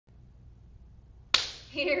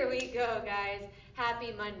Here we go, guys.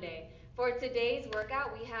 Happy Monday. For today's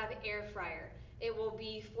workout, we have air fryer. It will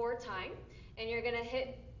be 4 time, and you're gonna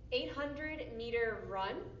hit 800-meter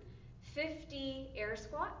run, 50 air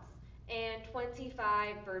squats, and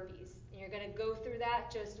 25 burpees. And you're gonna go through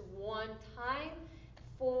that just 1 time,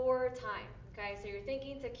 4 times. Okay, so you're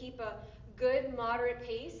thinking to keep a good moderate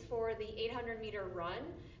pace for the 800-meter run.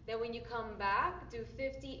 Then when you come back, do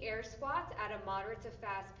 50 air squats at a moderate to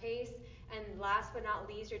fast pace. And last but not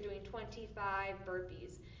least, you're doing 25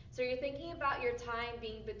 burpees. So you're thinking about your time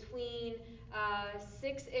being between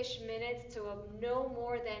 6-ish minutes to no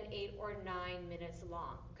more than 8 or 9 minutes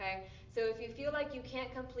long, okay? So if you feel like you can't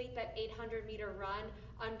complete that 800-meter run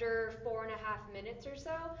under 4.5 minutes or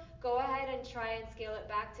so, go ahead and try and scale it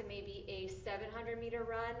back to maybe a 700-meter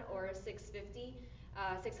run or a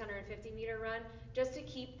 650-meter run, just to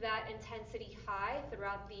keep that intensity high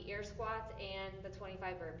throughout the air squats and the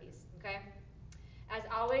 25 burpees, okay? As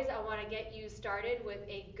always, I want to get you started with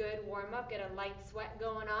a good warm-up, get a light sweat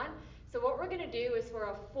going on. So what we're going to do is for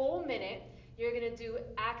a full minute, you're going to do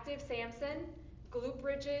active Samson, glute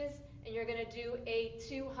bridges, and you're going to do a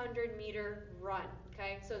 200-meter run,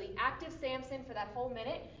 okay? So the active Samson for that whole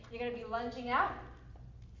minute, you're going to be lunging out,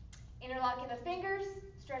 interlocking the fingers,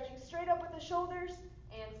 stretching straight up with the shoulders,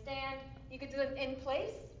 and stand. You could do them in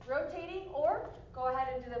place, rotating, or go ahead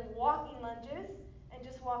and do them walking lunges, and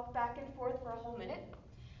just walk back and forth for a whole minute.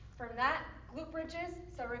 From that, glute bridges,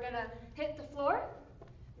 so we're gonna hit the floor,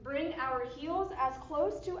 bring our heels as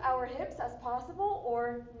close to our hips as possible,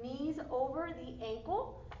 or knees over the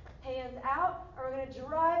ankle, hands out, and we're gonna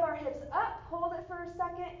drive our hips up, hold it for a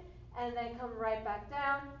second, and then come right back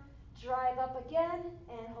down, drive up again,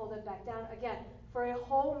 and hold it back down again. For a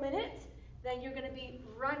whole minute, then you're gonna be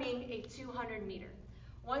running a 200-meter.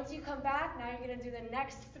 Once you come back, now you're going to do the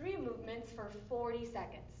next 3 movements for 40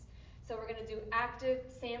 seconds. So we're going to do active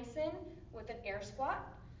Samson with an air squat,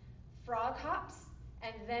 frog hops,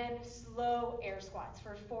 and then slow air squats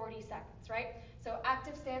for 40 seconds, right? So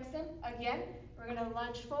active Samson, again, we're going to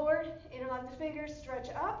lunge forward, interlock the fingers,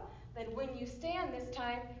 stretch up. Then when you stand this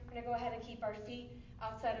time, we're going to go ahead and keep our feet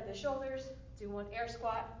outside of the shoulders, do 1 air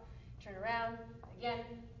squat, turn around, again,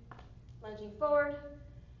 lunging forward,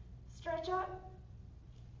 stretch up,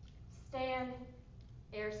 stand,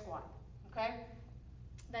 air squat, okay?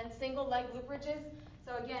 Then single leg glute bridges.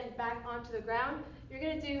 So again, back onto the ground. You're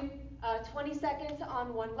gonna do 20 seconds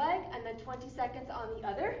on one leg and then 20 seconds on the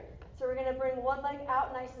other. So we're gonna bring one leg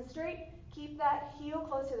out nice and straight. Keep that heel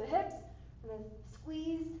close to the hips. And then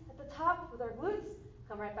squeeze at the top with our glutes.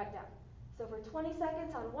 Come right back down. So for 20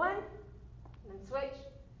 seconds on one, and then switch,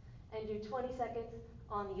 and do 20 seconds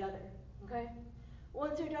on the other, okay?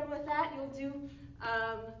 Once you're done with that, you'll do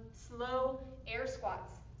slow air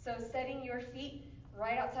squats. So setting your feet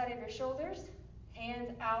right outside of your shoulders,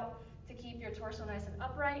 hands out to keep your torso nice and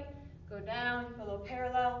upright. Go down, a little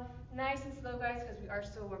parallel. Nice and slow, guys, because we are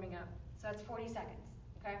still warming up. So that's 40 seconds,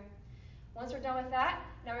 okay? Once we're done with that,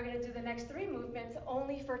 now we're going to do the next 3 movements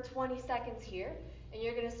only for 20 seconds here. And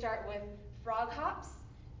you're going to start with frog hops,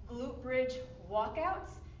 glute bridge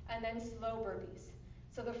walkouts, and then slow burpees.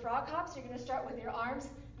 So the frog hops, you're going to start with your arms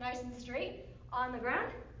nice and straight on the ground,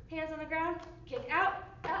 hands on the ground, kick out,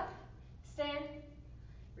 up, stand,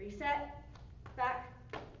 reset, back,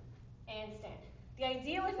 and stand. The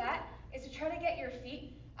idea with that is to try to get your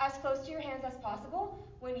feet as close to your hands as possible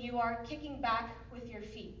when you are kicking back with your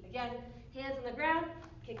feet. Again, hands on the ground,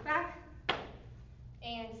 kick back,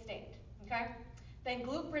 and stand, okay? Then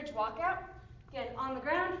glute bridge walkout, again, on the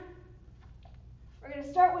ground. We're going to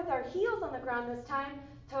start with our heels on the ground this time,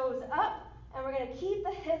 toes up, and we're going to keep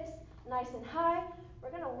the hips nice and high.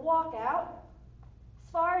 We're going to walk out as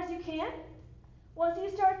far as you can. Once you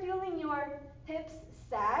start feeling your hips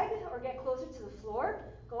sag or get closer to the floor,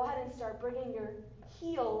 go ahead and start bringing your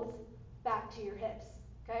heels back to your hips,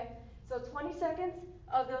 okay? So 20 seconds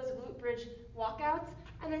of those glute bridge walkouts,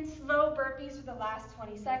 and then slow burpees for the last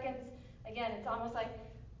 20 seconds. Again, it's almost like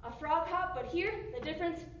a frog hop, but here, the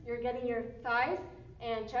difference, you're getting your thighs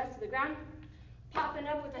and chest to the ground, popping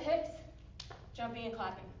up with the hips, jumping and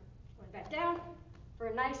clapping. Going back down for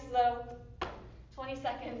a nice slow 20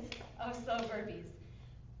 seconds of slow burpees.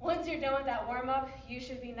 Once you're done with that warm-up, you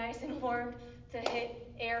should be nice and warm to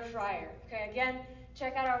hit air fryer. Okay, again,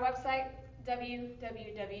 check out our website,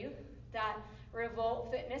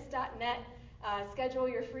 www.revoltfitness.net. Schedule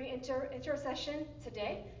your free intro session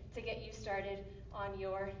today to get you started on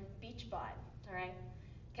your beach bod. All right,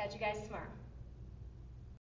 catch you guys tomorrow.